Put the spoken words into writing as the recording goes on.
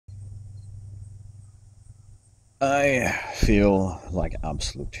I feel like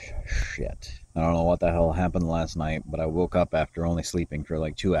absolute shit. I don't know what the hell happened last night, but I woke up after only sleeping for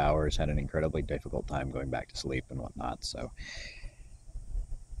like 2 hours, had an incredibly difficult time going back to sleep and whatnot, so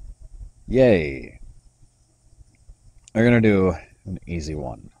yay. We're gonna do an easy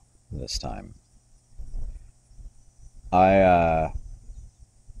one this time. I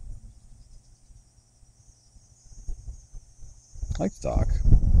like to talk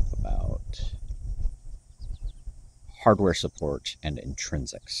about hardware support and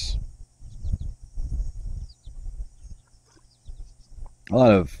intrinsics. A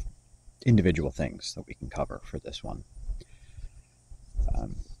lot of individual things that we can cover for this one.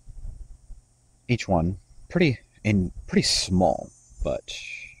 Um, each one pretty small, but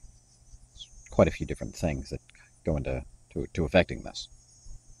quite a few different things that go into to affecting this.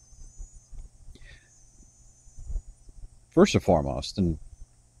 First and foremost, and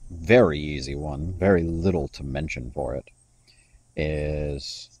very easy one, very little to mention for it,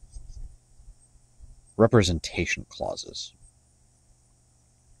 is representation clauses.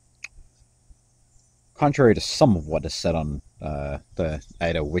 Contrary to some of what is said on the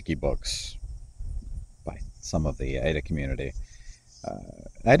AIDA wikibooks by some of the AIDA community,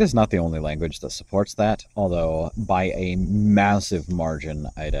 AIDA is not the only language that supports that, although by a massive margin,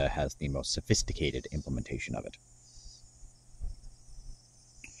 AIDA has the most sophisticated implementation of it.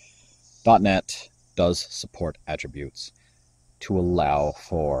 .NET does support attributes to allow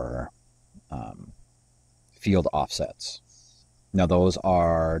for field offsets. Now, those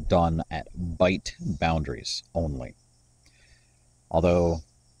are done at byte boundaries only. Although,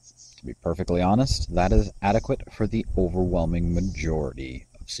 to be perfectly honest, that is adequate for the overwhelming majority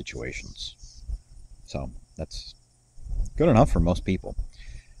of situations. So, that's good enough for most people.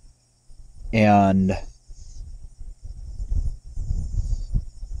 And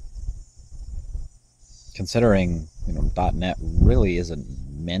considering, .NET really isn't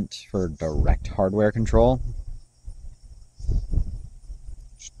meant for direct hardware control,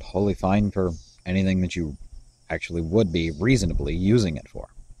 it's totally fine for anything that you actually would be reasonably using it for.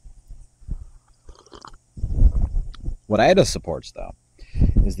 What AIDA supports, though,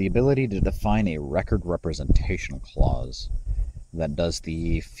 is the ability to define a record representation clause that does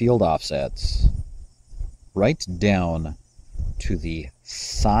the field offsets right down to the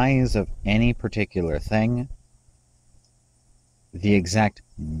size of any particular thing, the exact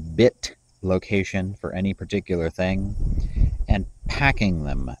bit location for any particular thing, and packing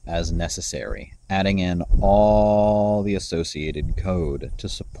them as necessary, adding in all the associated code to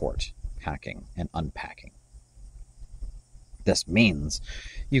support packing and unpacking. This means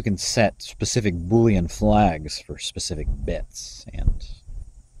you can set specific Boolean flags for specific bits, and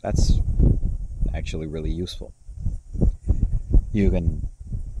that's actually really useful. You can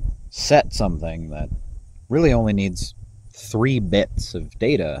set something that really only needs 3 bits of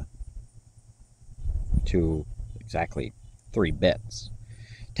data to exactly 3 bits.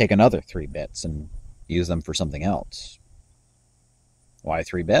 Take another 3 bits and use them for something else. Why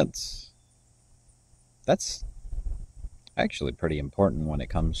 3 bits? That's actually pretty important when it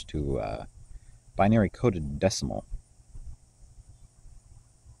comes to binary coded decimal.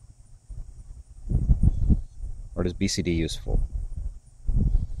 Or does BCD useful?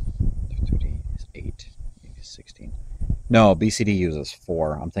 2D is 8, is 16. No, BCD uses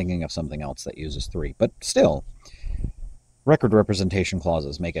 4. I'm thinking of something else that uses 3. But still, record representation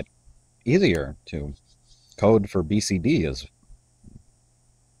clauses make it easier to code for BCD.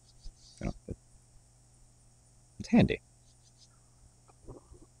 It's handy.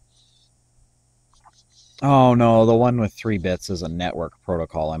 Oh no, the one with 3 bits is a network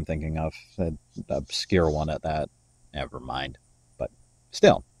protocol I'm thinking of. An obscure one at that. Never mind. But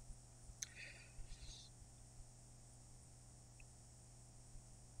still.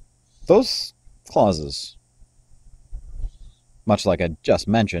 Those clauses, much like I just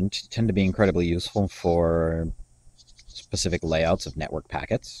mentioned, tend to be incredibly useful for specific layouts of network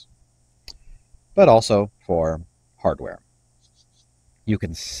packets, but also for hardware. You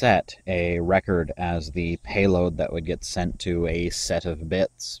can set a record as the payload that would get sent to a set of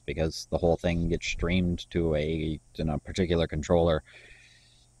bits, because the whole thing gets streamed to a particular controller.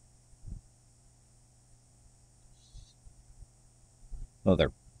 Well, there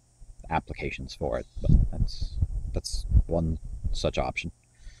are applications for it, but that's one such option.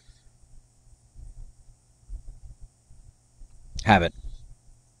 Have it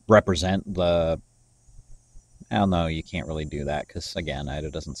represent the... Oh no, you can't really do that because, again,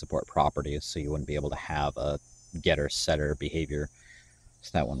 IDA doesn't support properties, so you wouldn't be able to have a getter-setter behavior. So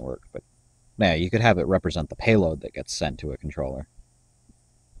that wouldn't work. But yeah, you could have it represent the payload that gets sent to a controller.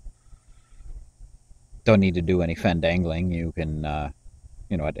 Don't need to do any fendangling. You can,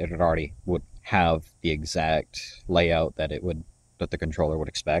 it already would have the exact layout that the controller would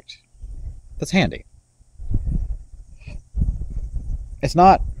expect. That's handy. It's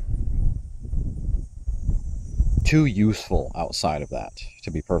not too useful outside of that,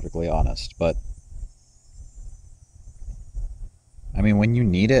 to be perfectly honest. But I mean, when you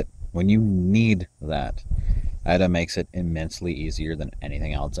need that, IDA makes it immensely easier than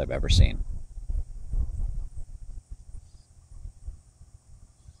anything else I've ever seen.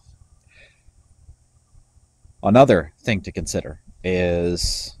 Another thing to consider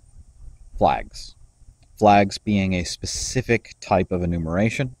is flags. Flags being a specific type of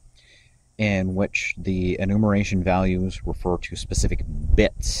enumeration in which the enumeration values refer to specific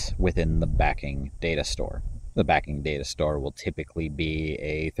bits within the backing data store. The backing data store will typically be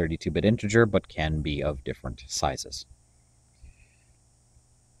a 32-bit integer, but can be of different sizes.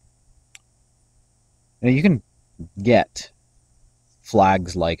 Now you can get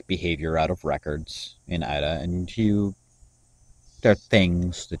flags like behavior out of records in IDA, and there are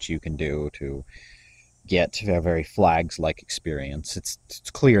things that you can do to get a very flags-like experience. It's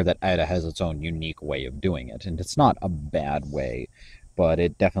clear that IDA has its own unique way of doing it, and it's not a bad way, but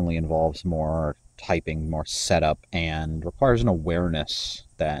it definitely involves more typing, more setup, and requires an awareness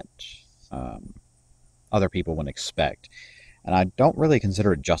that other people wouldn't expect. And I don't really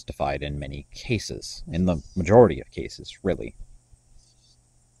consider it justified in many cases, in the majority of cases, really.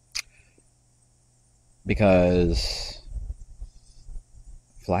 Because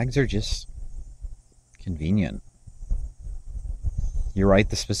flags are just convenient. You write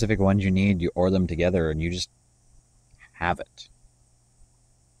the specific ones you need, you OR them together, and you just have it.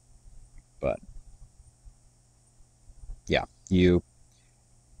 But yeah, you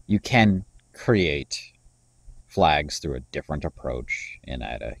can create flags through a different approach in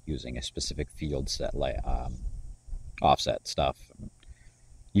IDA using a specific field set offset stuff.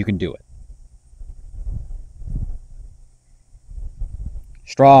 You can do it.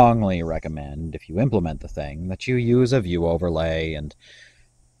 Strongly recommend, if you implement the thing, that you use a view overlay and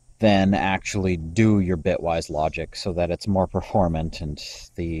then actually do your bitwise logic so that it's more performant and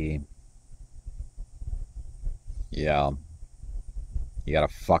you gotta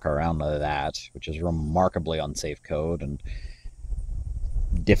fuck around with that, which is remarkably unsafe code and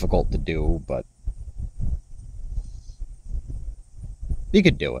difficult to do, but you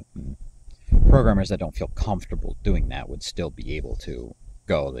could do it. And programmers that don't feel comfortable doing that would still be able to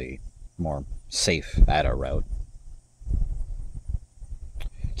go the more safe ADA route.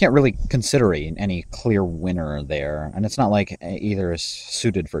 Can't really consider any clear winner there, and it's not like either is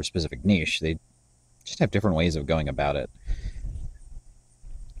suited for a specific niche. They just have different ways of going about it.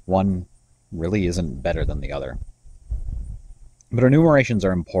 One really isn't better than the other. But enumerations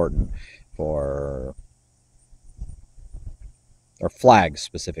are important or flags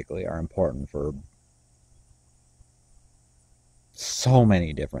specifically are important for so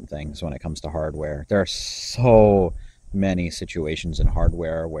many different things when it comes to hardware. There are so many situations in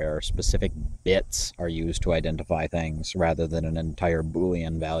hardware where specific bits are used to identify things rather than an entire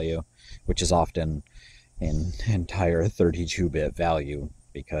Boolean value, which is often an entire 32-bit value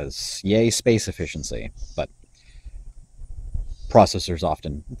because, yay, space efficiency, but processors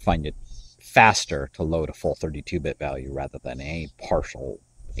often find it faster to load a full 32-bit value rather than a partial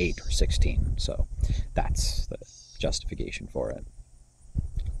 8 or 16, so that's the justification for it.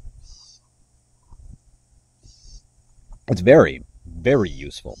 It's very, very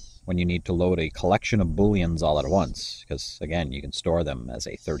useful when you need to load a collection of booleans all at once, because again, you can store them as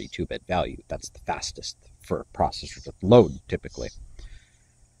a 32-bit value. That's the fastest for a processor to load, typically.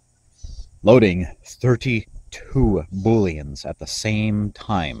 Loading 32 booleans at the same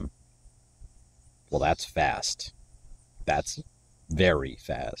time, well, that's fast. That's very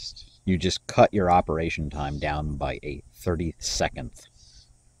fast. You just cut your operation time down by a 32nd.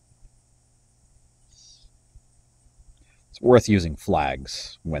 It's worth using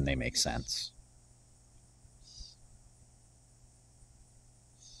flags when they make sense.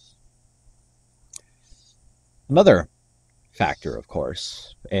 Another factor, of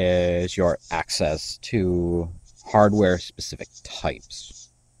course, is your access to hardware-specific types.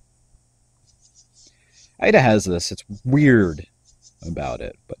 IDA has this. It's weird about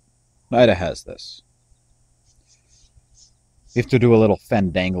it, but IDA has this. You have to do a little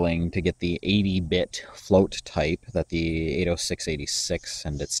fendangling to get the 80-bit float type that the 80686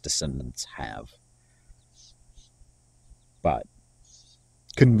 and its descendants have. But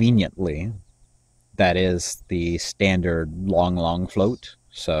conveniently, that is the standard long float,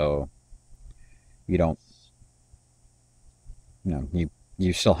 so you don't,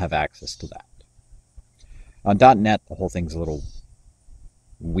 you still have access to that. On .NET, the whole thing's a little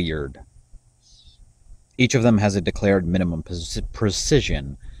weird. Each of them has a declared minimum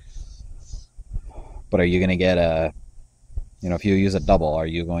precision, but are you going to get a, if you use a double, are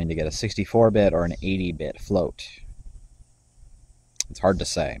you going to get a 64-bit or an 80-bit float? It's hard to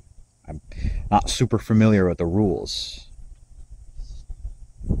say. I'm not super familiar with the rules.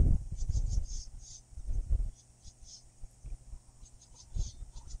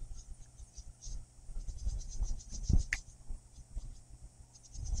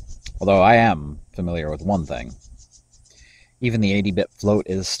 Although I am familiar with one thing. Even the 80-bit float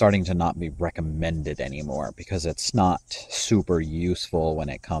is starting to not be recommended anymore because it's not super useful when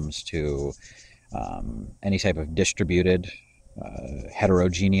it comes to any type of distributed,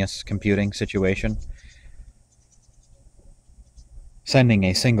 heterogeneous computing situation. Sending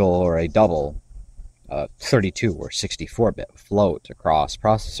a single or a double 32 or 64-bit float across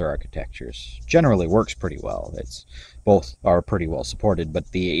processor architectures generally works pretty well. Both are pretty well supported,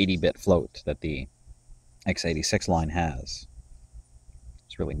 but the 80-bit float that the x86 line has,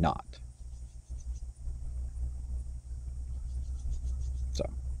 it's really not. So,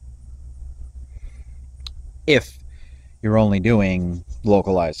 if you're only doing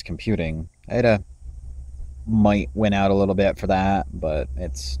localized computing, Ada might win out a little bit for that, but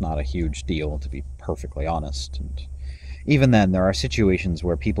it's not a huge deal, to be perfectly honest. And even then, there are situations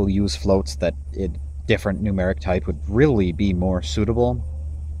where people use floats that a different numeric type would really be more suitable.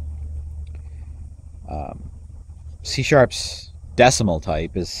 C-sharp's decimal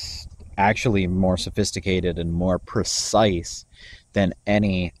type is actually more sophisticated and more precise than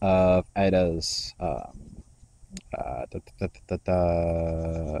any of Ada's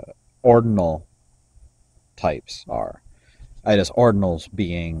ordinal types are. Ada's ordinals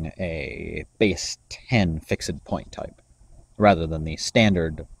being a base 10 fixed point type, rather than the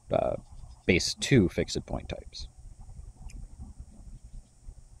standard base 2 fixed point types.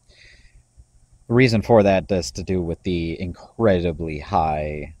 The reason for that has to do with the incredibly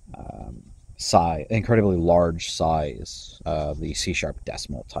high size, incredibly large size of the C-sharp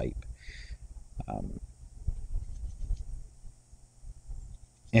decimal type.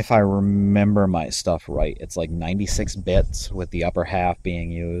 If I remember my stuff right, it's like 96 bits, with the upper half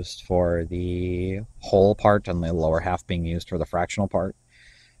being used for the whole part and the lower half being used for the fractional part.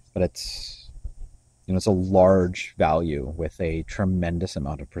 But it's a large value with a tremendous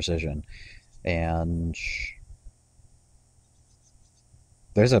amount of precision, and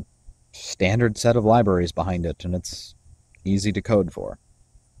there's a standard set of libraries behind it, and it's easy to code for.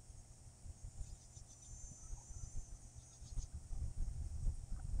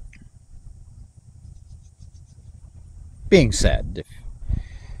 Being said,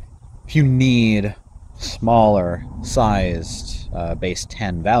 if you need smaller sized base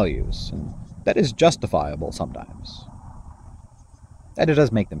 10 values, and that is justifiable sometimes, that it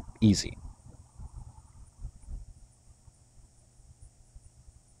does make them easy.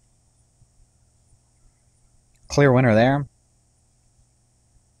 Clear winner there?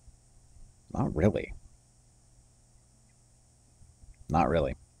 Not really. Not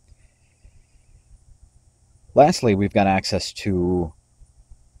really. Lastly, we've got access to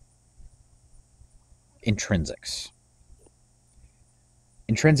intrinsics.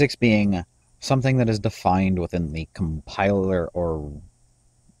 Intrinsics being something that is defined within the compiler or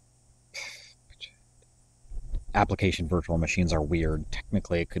application virtual machines are weird.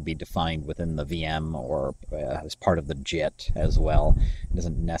 Technically, it could be defined within the VM or as part of the JIT as well. It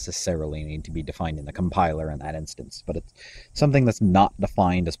doesn't necessarily need to be defined in the compiler in that instance, but it's something that's not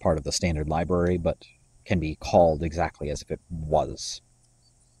defined as part of the standard library, but can be called exactly as if it was.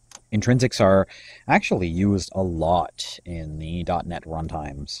 Intrinsics are actually used a lot in the .NET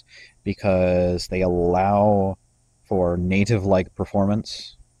runtimes because they allow for native-like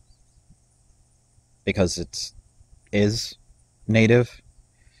performance, because it is native.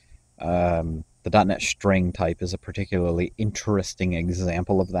 The .NET string type is a particularly interesting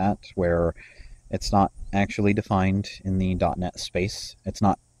example of that, where it's not actually defined in the .NET space. It's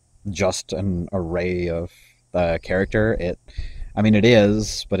not just an array of character. It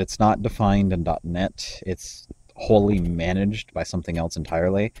is, but it's not defined in .NET. It's wholly managed by something else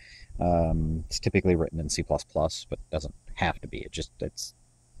entirely. It's typically written in C++, but doesn't have to be.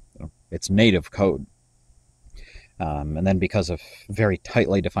 It's native code. And then because of very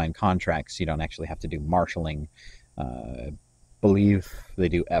tightly defined contracts, you don't actually have to do marshalling. I believe they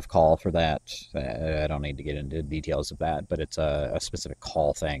do fcall for that. I don't need to get into details of that, but it's a specific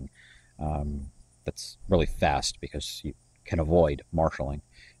call thing that's really fast because you can avoid marshalling.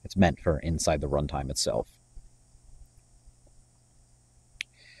 It's meant for inside the runtime itself.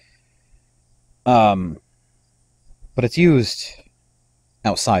 But it's used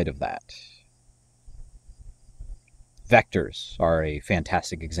outside of that. Vectors are a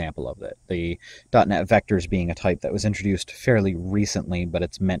fantastic example of it. The .NET vectors being a type that was introduced fairly recently, but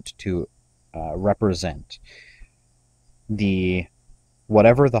it's meant to represent the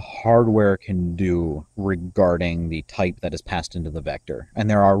whatever the hardware can do regarding the type that is passed into the vector. And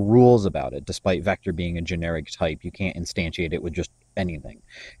there are rules about it. Despite vector being a generic type, you can't instantiate it with just anything.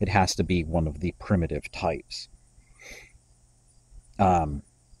 It has to be one of the primitive types.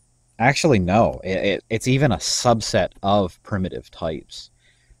 Actually, no. It's even a subset of primitive types.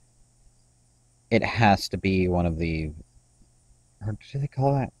 It has to be one of the... Or do they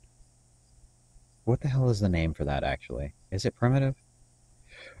call that? What the hell is the name for that, actually? Is it primitive?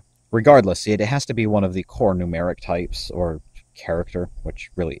 Regardless, it has to be one of the core numeric types, or character, which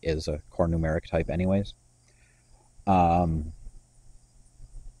really is a core numeric type anyways. I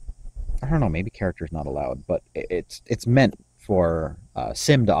don't know, maybe character is not allowed, but it's meant for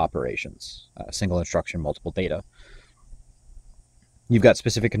SIMD operations, single instruction, multiple data. You've got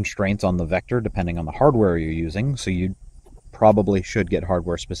specific constraints on the vector depending on the hardware you're using, so you probably should get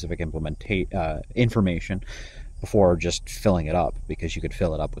hardware-specific information before just filling it up, because you could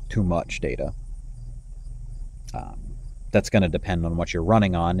fill it up with too much data. That's going to depend on what you're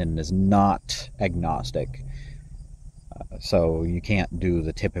running on and is not agnostic. So you can't do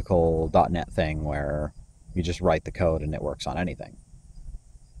the typical .NET thing where you just write the code and it works on anything.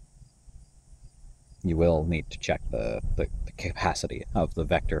 You will need to check the capacity of the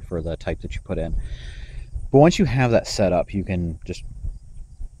vector for the type that you put in. But once you have that set up, you can just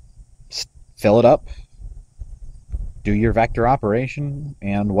fill it up, do your vector operation,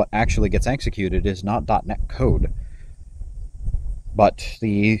 and what actually gets executed is not .NET code, but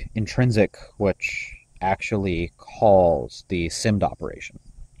the intrinsic, which actually calls the SIMD operation.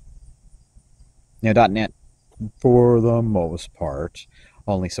 Now, .NET, for the most part,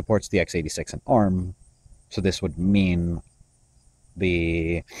 only supports the x86 and ARM, so this would mean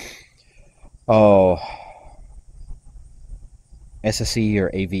the SSE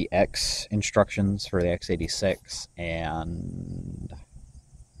or AVX instructions for the x86, and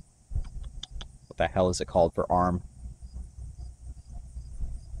what the hell is it called for ARM?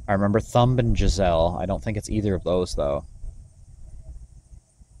 I remember Thumb and Giselle. I don't think it's either of those, though.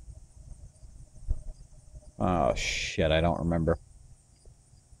 Oh, shit, I don't remember.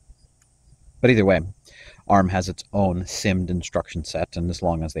 But either way, ARM has its own SIMD instruction set, and as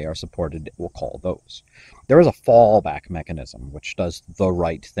long as they are supported, it will call those. There is a fallback mechanism, which does the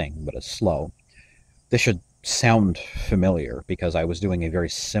right thing, but is slow. This should sound familiar, because I was doing a very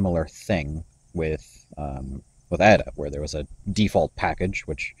similar thing with Ada, where there was a default package,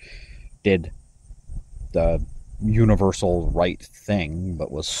 which did the universal right thing,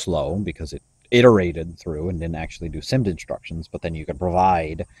 but was slow, because it iterated through and didn't actually do SIMD instructions, but then you could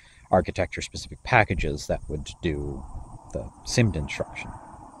provide architecture-specific packages that would do the SIMD instruction.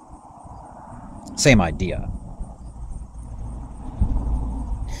 Same idea.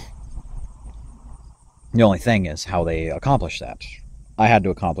 The only thing is how they accomplish that. I had to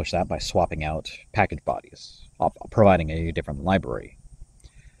accomplish that by swapping out package bodies, providing a different library.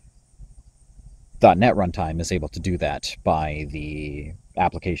 .NET Runtime is able to do that by the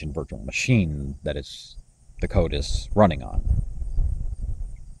application virtual machine that the code is running on.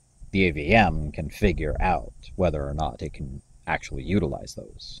 The AVM can figure out whether or not it can actually utilize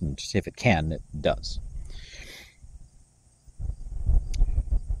those, and if it can, it does.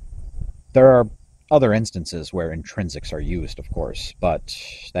 There are other instances where intrinsics are used, of course, but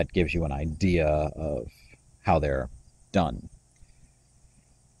that gives you an idea of how they're done.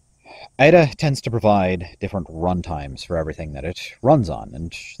 Ada tends to provide different runtimes for everything that it runs on,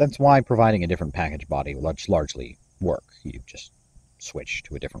 and that's why providing a different package body will largely work. You just switch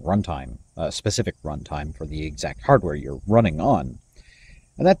to a different runtime, a specific runtime for the exact hardware you're running on.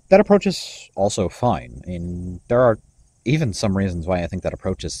 And that approach is also fine. And there are even some reasons why I think that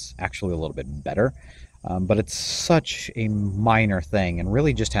approach is actually a little bit better, but it's such a minor thing and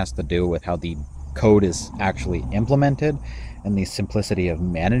really just has to do with how the code is actually implemented and the simplicity of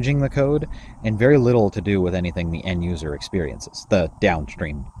managing the code, and very little to do with anything the end user experiences, the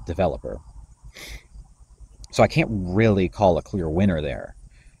downstream developer. So I can't really call a clear winner there.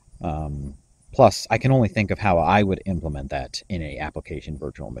 Plus, I can only think of how I would implement that in an application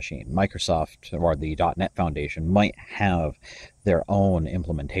virtual machine. Microsoft or the .NET Foundation might have their own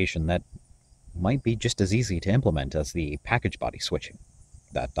implementation that might be just as easy to implement as the package body switching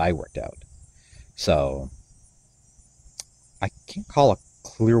that I worked out. So I can't call a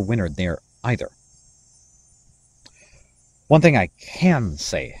clear winner there either. One thing I can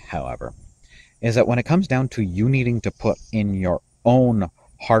say, however, is that when it comes down to you needing to put in your own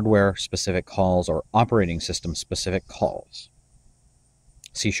hardware-specific calls or operating system-specific calls,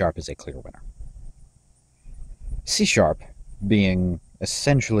 C# is a clear winner. C# being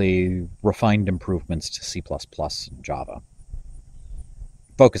essentially refined improvements to C++ and Java,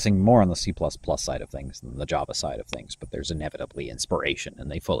 focusing more on the C++ side of things than the Java side of things, but there's inevitably inspiration,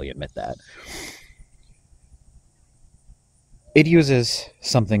 and they fully admit that. It uses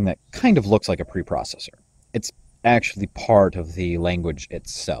something that kind of looks like a preprocessor. It's actually part of the language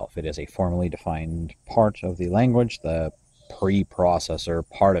itself. It is a formally defined part of the language. The preprocessor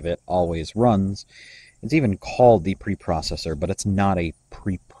part of it always runs. It's even called the preprocessor, but it's not a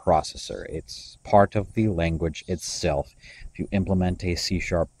preprocessor. It's part of the language itself. If you implement a C#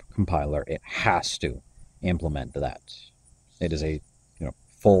 compiler, it has to implement that. It is a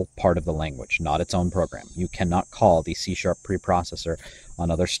full part of the language, not its own program. You cannot call the C# preprocessor on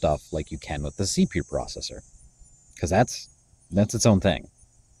other stuff like you can with the C preprocessor, because that's its own thing.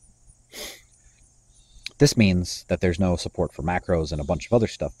 This means that there's no support for macros and a bunch of other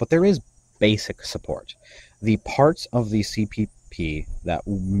stuff, but there is basic support. The parts of the CPP that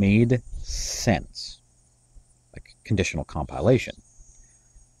made sense, like conditional compilation,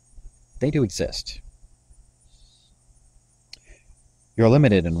 they do exist. You're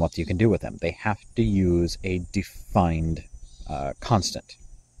limited in what you can do with them. They have to use a defined constant.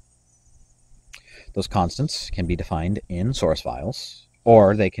 Those constants can be defined in source files,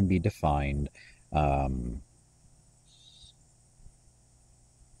 or they can be defined in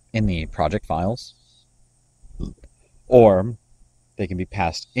the project files, or they can be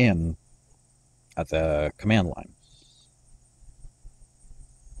passed in at the command line.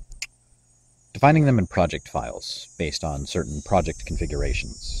 Defining them in project files based on certain project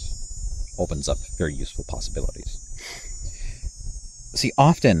configurations opens up very useful possibilities. See,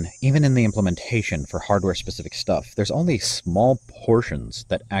 often, even in the implementation for hardware-specific stuff, there's only small portions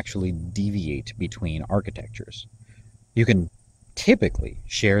that actually deviate between architectures. You can typically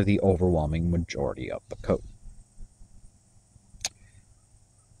share the overwhelming majority of the code.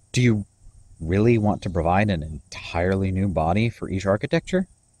 Do you really want to provide an entirely new body for each architecture?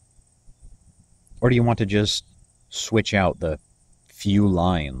 Or do you want to just switch out the few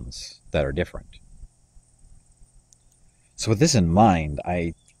lines that are different? So with this in mind,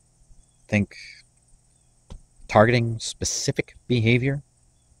 I think targeting specific behavior,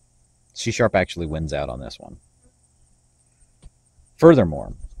 C# actually wins out on this one.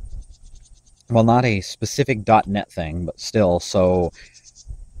 Furthermore, while not a specific .NET thing, but still so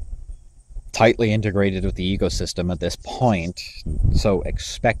tightly integrated with the ecosystem at this point, so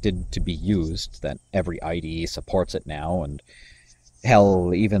expected to be used that every IDE supports it now, and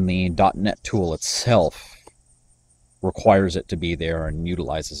hell, even the .NET tool itself requires it to be there and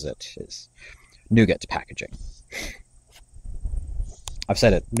utilizes it, is NuGet packaging. I've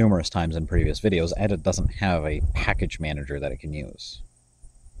said it numerous times in previous videos, Edit doesn't have a package manager that it can use.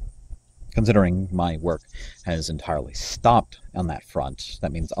 Considering my work has entirely stopped on that front,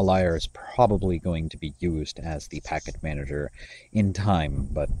 that means Alire is probably going to be used as the package manager in time,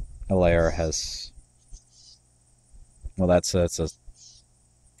 but Alire has... well, that's a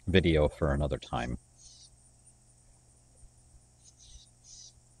video for another time.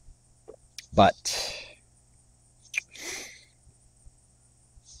 But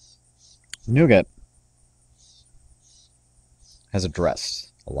NuGet has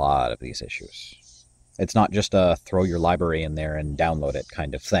addressed a lot of these issues. It's not just a throw your library in there and download it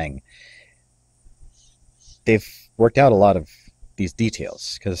kind of thing. They've worked out a lot of these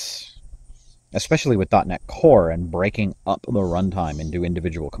details, because especially with .NET Core and breaking up the runtime into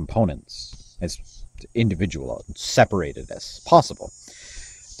individual components, as individual and separated as possible,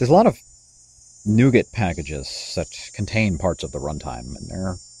 there's a lot of NuGet packages that contain parts of the runtime, and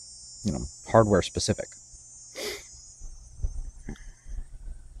they're, hardware specific.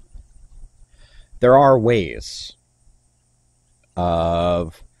 There are ways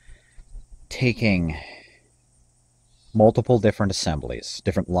of taking multiple different assemblies,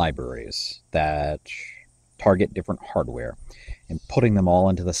 different libraries that target different hardware, and putting them all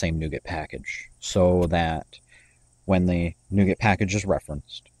into the same NuGet package, so that when the NuGet package is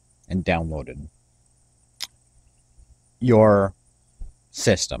referenced and downloaded, your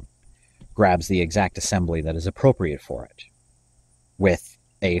system grabs the exact assembly that is appropriate for it, with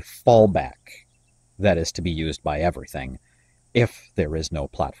a fallback that is to be used by everything if there is no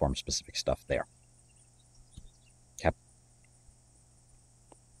platform-specific stuff there. Yep.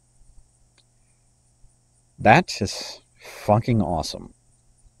 That is fucking awesome.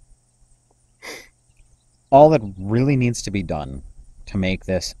 All that really needs to be done to make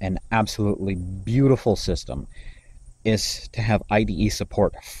this an absolutely beautiful system is to have IDE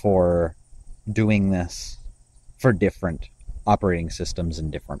support for doing this for different operating systems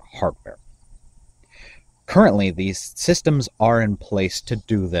and different hardware. Currently, these systems are in place to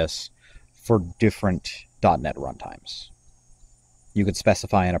do this for different .NET runtimes. You could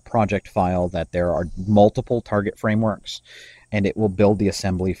specify in a project file that there are multiple target frameworks, and it will build the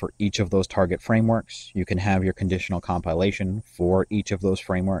assembly for each of those target frameworks. You can have your conditional compilation for each of those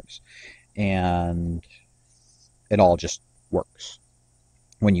frameworks, and it all just works.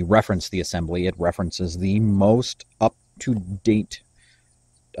 When you reference the assembly, it references the most up-to-date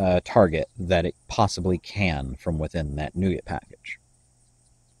target that it possibly can from within that NuGet package.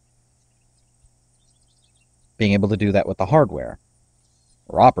 Being able to do that with the hardware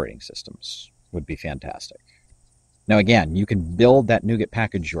or operating systems would be fantastic. Now again, you can build that NuGet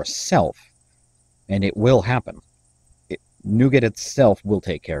package yourself, and it will happen. NuGet itself will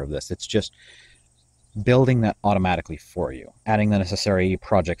take care of this. It's just building that automatically for you, adding the necessary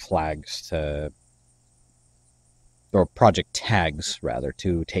project flags to, or project tags rather,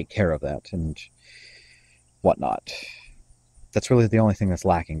 to take care of that and whatnot. That's really the only thing that's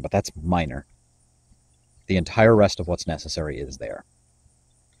lacking, but that's minor. The entire rest of what's necessary is there.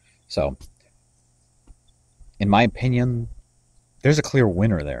 So, in my opinion, there's a clear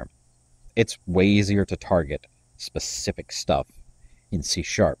winner there. It's way easier to target specific stuff in C#,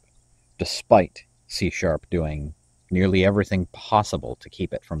 despite C# doing nearly everything possible to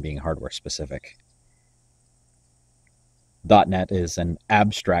keep it from being hardware specific. .NET is an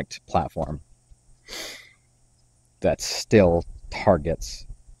abstract platform that still targets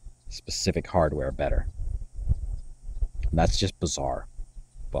specific hardware better. And that's just bizarre,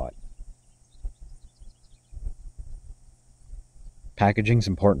 but packaging's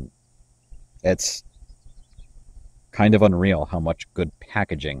important. It's kind of unreal how much good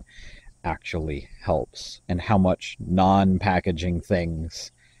packaging actually helps, and how much non-packaging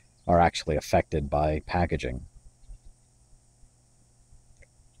things are actually affected by packaging.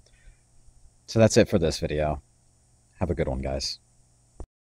 So that's it for this video. Have a good one, guys.